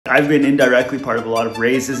I've been indirectly part of a lot of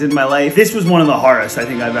raises in my life. This was one of the hardest I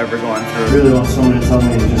think I've ever gone through. I really want someone to tell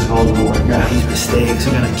me to just hold the work out. These mistakes are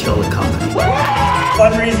gonna kill the company.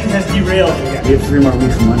 Fundraising has derailed again. We have 3 more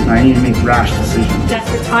weeks of money. I need to make rash decisions.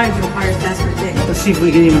 Desperate times require desperate things. Let's see if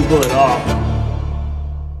we can even pull it off.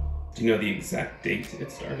 Do you know the exact date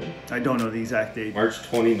it started? I don't know the exact date. March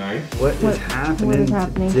 29th. What is happening What is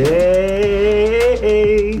happening? today?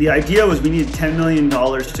 The idea was we needed $10 million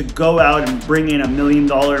to go out and bring in $1 million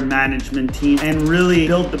management team and really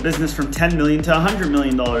build the business from $10 million to $100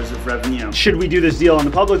 million of revenue. Should we do this deal on the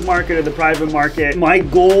public market or the private market? My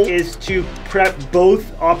goal is to prep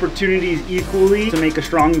both opportunities equally to make a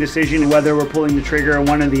strong decision whether we're pulling the trigger on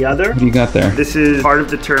one or the other. What do you got there? This is part of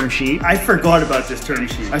the term sheet. I forgot about this term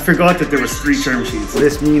sheet. I forgot that there was 3 term sheets.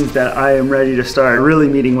 This means that I am ready to start really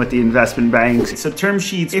meeting with the investment banks. So term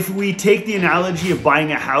sheets, if we take the analogy of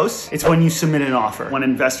buying a house, it's when you submit an offer. When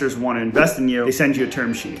investors want to invest in you, they send you a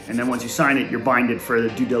term sheet. And then once you sign it, you're binded for the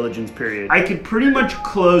due diligence period. I could pretty much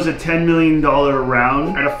close a $10 million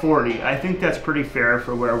round at a 40. I think that's pretty fair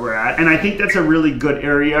for where we're at. And I think that's a really good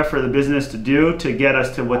area for the business to do to get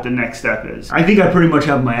us to what the next step is. I think I pretty much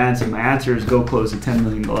have my answer. My answer is go close a $10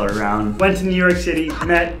 million round. Went to New York City,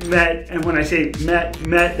 met, and when I say met,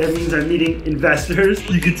 that means I'm meeting investors.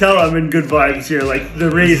 You can tell I'm in good vibes here. Like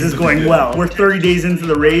the raise is going well. We're 30 days into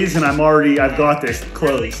the raise and I've got this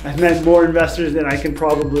closed. I've met more investors than I can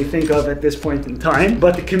probably think of at this point in time,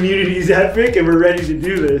 but the community is epic and we're ready to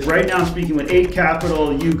do this. Right now I'm speaking with 8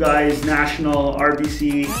 Capital, you guys, National,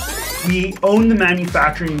 RBC. We own the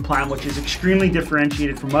manufacturing plant, which is extremely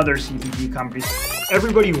differentiated from other CPG companies.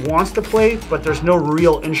 Everybody wants to play, but there's no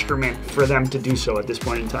real instrument for them to do so at this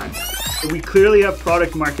point in time. We clearly have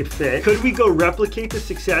product market fit. Could we go replicate the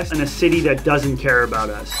success in a city that doesn't care about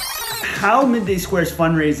us? How Midday Square's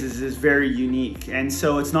fundraises is very unique, and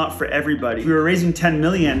so it's not for everybody. We were raising 10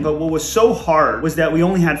 million, but what was so hard was that we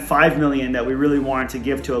only had 5 million that we really wanted to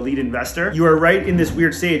give to a lead investor. You are right in this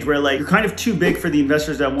weird stage where like you're kind of too big for the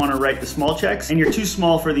investors that want to write the small checks, and you're too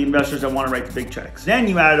small for the investors that want to write the big checks. Then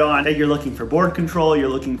you add on that you're looking for board control, you're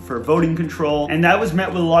looking for voting control, and that was met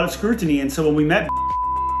with a lot of scrutiny. And so when we met,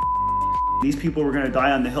 these people were going to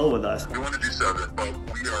die on the hill with us. We want to do 7, but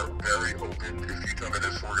we are very open. If you come in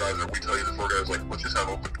as 4 guys, or we tell you the 4 guys, like, let's just have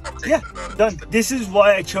open conversation about it. Done. This is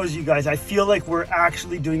why I chose you guys. I feel like we're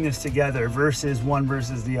actually doing this together versus one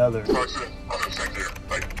versus the other.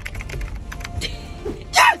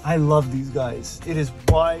 I love these guys. It is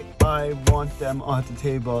why I want them on the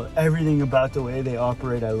table. Everything about the way they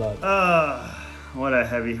operate, I love. What a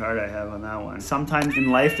heavy heart I have on that one. Sometimes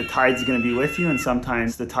in life, the tide's gonna be with you, and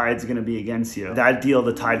sometimes the tide's gonna be against you. That deal,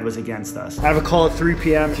 the tide was against us. I have a call at 3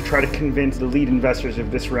 p.m. to try to convince the lead investors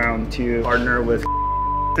of this round to partner with.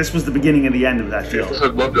 This was the beginning of the end of that deal.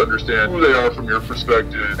 I'd love to understand who they are from your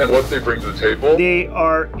perspective and what they bring to the table. They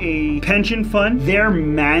are a pension fund. Their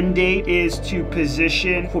mandate is to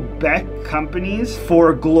position Quebec companies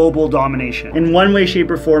for global domination. In one way,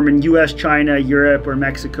 shape, or form, in US, China, Europe, or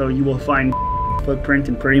Mexico, you will find footprint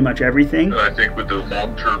in pretty much everything. And I think with the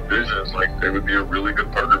long-term vision, like, they would be a really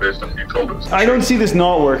good partner based on what you told us. I don't see this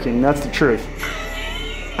not working. That's the truth.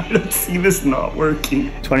 I don't see this not working.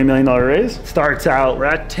 $20 million raise starts out, we're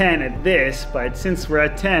at 10 at this, but since we're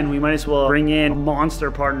at 10, we might as well bring in a monster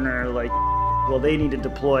partner like, well, they need to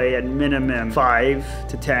deploy at minimum 5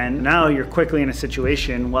 to 10. Now you're quickly in a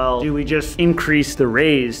situation, well, do we just increase the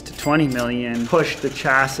raise to 20 million, push the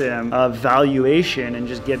chassis of valuation and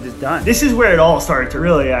just get this done? This is where it all started to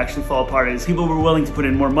really actually fall apart, is people were willing to put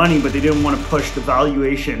in more money, but they didn't want to push the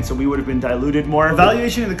valuation, so we would have been diluted more. The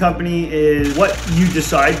valuation of the company is what you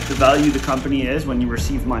decide the value of the company is when you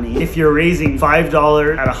receive money. If you're raising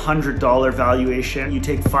 $5 at $100 valuation, you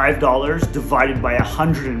take $5 divided by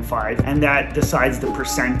 105, and that decides the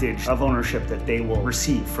percentage of ownership that they will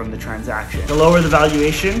receive from the transaction. The lower the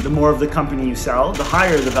valuation, the more of the company you sell. The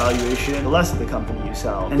higher the valuation, the less of the company you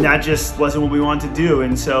sell. And that just wasn't what we wanted to do.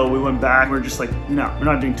 And so we went back, we're just like, no, we're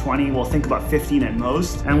not doing 20, we'll think about 15 at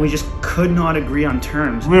most. And we just could not agree on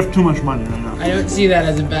terms. We have too much money right now. I don't see that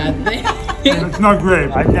as a bad thing. It's not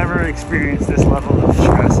great. I've never experienced this level of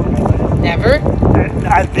stress in my life. Never?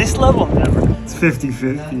 At this level, never. It's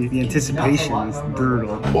 50-50. The anticipation is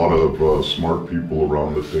brutal. A lot of smart people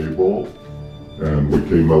around the table, and we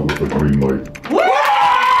came out with a green light.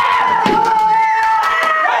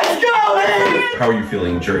 Let's go, man! How are you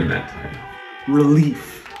feeling during that time?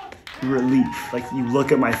 Relief. Like you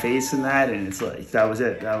look at my face in that and it's like, that was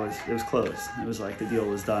it. It was closed. It was like the deal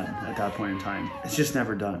was done at that point in time. It's just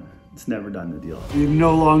never done. It's never done, the deal. We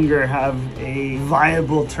no longer have a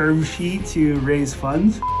viable term sheet to raise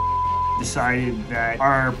funds. decided that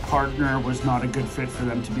our partner was not a good fit for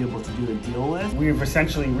them to be able to do a deal with. We've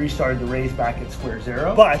essentially restarted the raise back at square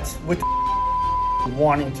zero, but with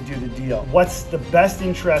wanting to do the deal. What's the best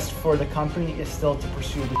interest for the company is still to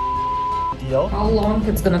pursue the deal. How long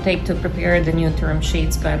it's gonna take to prepare the new term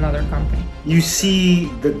sheets by another company? You see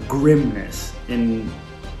the grimness in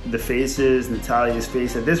the faces, Natalia's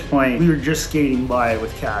face. At this point, we were just skating by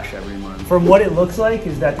with cash every month. From what it looks like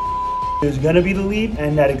is that is going to be the lead,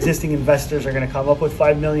 and that existing investors are going to come up with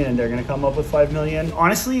 5 million, and they're going to come up with 5 million.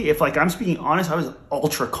 Honestly, if I'm speaking honest, I was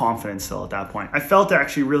ultra confident still at that point. I felt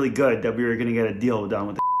actually really good that we were going to get a deal done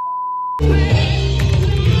with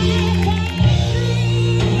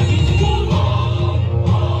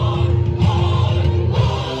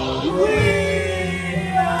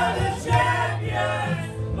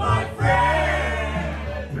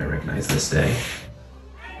This day.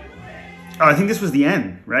 Oh, I think this was the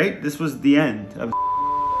end, right? This was the end of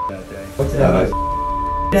that day. What's that?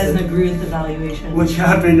 Doesn't agree with the valuation. Which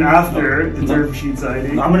happened after the term sheet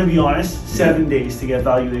signing. I'm gonna be honest, 7 days to get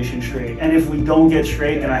valuation straight. And if we don't get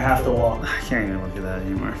straight, then I have to walk. I can't even look at that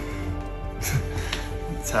anymore.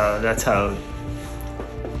 That's how,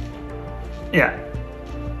 yeah.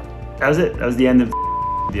 That was it. That was the end of the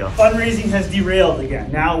deal. Fundraising has derailed again.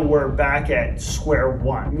 Now we're back at square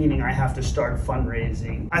one, meaning I have to start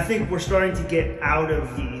fundraising. I think we're starting to get out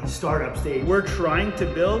of the startup stage. We're trying to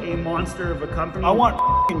build a monster of a company. I want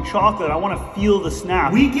f***ing chocolate. I want to feel the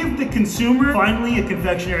snap. We give the consumer finally a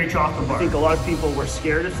confectionery chocolate bar. I think a lot of people were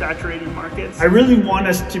scared of saturated markets. I really want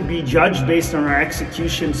us to be judged based on our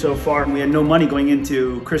execution so far. We had no money going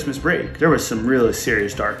into Christmas break. There was some really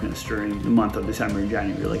serious darkness during the month of December and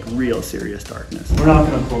January, like real serious darkness. We're not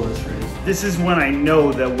gonna pull this raise. This is when I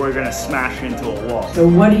know that we're gonna smash into a wall. So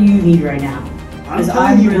what do you need right now? I'm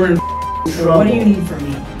telling you, we're in trouble. What do you need from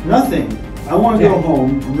me? Nothing. I want to go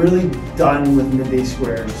home. I'm really done with Midday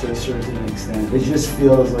Squares to a certain extent. It just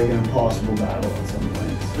feels like an impossible battle at some point.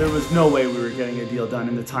 There was no way we were getting a deal done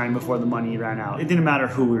in the time before the money ran out. It didn't matter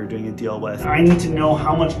who we were doing a deal with. I need to know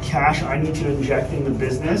how much cash I need to inject in the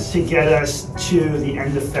business to get us to the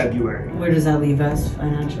end of February. Where does that leave us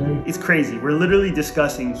financially? It's crazy. We're literally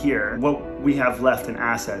discussing here what we have left in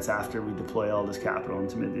assets after we deploy all this capital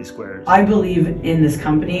into Midday Squares. I believe in this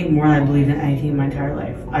company more than I believe in anything in my entire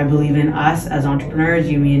life. I believe in us as entrepreneurs,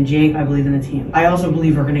 you, me, and Jake. I believe in the team. I also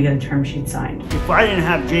believe we're gonna get a term sheet signed. If I didn't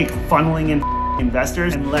have Jake funneling in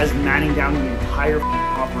investors and Les manning down the entire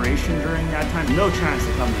operation during that time, no chance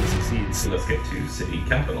the company succeeds. So let's get to City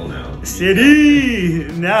Capital now. City!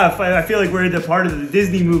 Nah, I feel like we're the part of the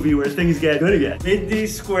Disney movie where things get good again. Midday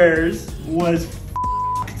Squares was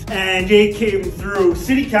and Jake came through.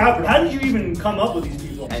 City Capital, how did you even come up with these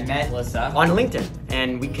people? I met Alyssa on LinkedIn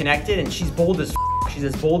and we connected, and she's bold as she's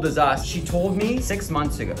as bold as us. She told me 6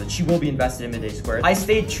 months ago that she will be invested in Midday Squares. I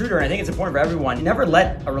stayed true to her, and I think it's important for everyone. Never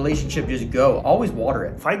let a relationship just go. Always water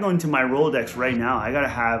it. If I go into my Rolodex right now, I gotta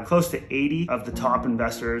have close to 80 of the top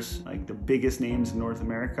investors, like the biggest names in North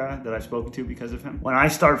America that I've spoken to because of him. When I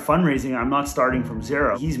start fundraising, I'm not starting from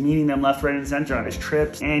zero. He's meeting them left, right, and center on his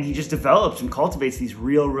trips, and he just develops and cultivates these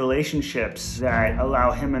real relationships that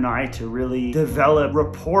allow him and I to really develop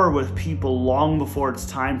rapport with people long before it's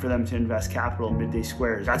time for them to invest capital in Midday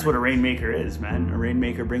Squares. That's what a rainmaker is, man. A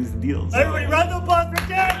rainmaker brings the deals. Everybody round of applause for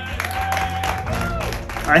Jake!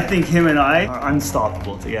 I think him and I are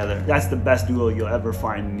unstoppable together. That's the best duo you'll ever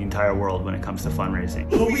find in the entire world when it comes to fundraising.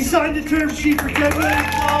 Well, we signed a term sheet for 10 million.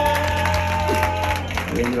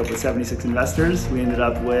 We ended up with 76 investors. We ended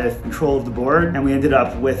up with control of the board, and we ended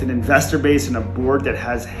up with an investor base and a board that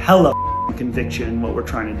has hella conviction in what we're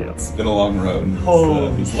trying to do. It's been a long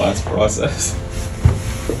road, this last process.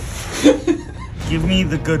 Give me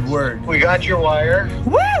the good word. We got your wire.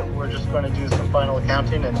 Woo! We're just going to do some final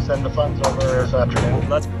accounting and send the funds over this afternoon.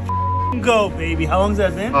 Let's go, baby. How long's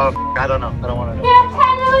that been? I don't know. I don't want to know. We have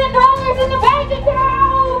 $10 million in the bank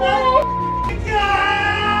account!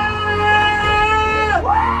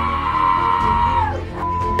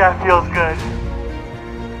 That feels good.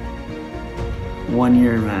 1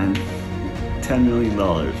 year, man. $10 million,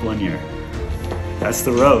 1 year. That's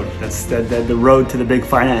the road. That's the road to the big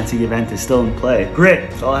financing event is still in play.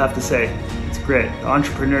 Grit, that's all I have to say. It's grit.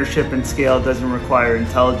 Entrepreneurship and scale doesn't require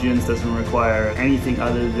intelligence, doesn't require anything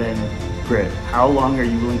other than grit. How long are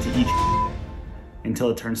you willing to eat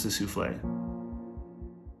until it turns to souffle?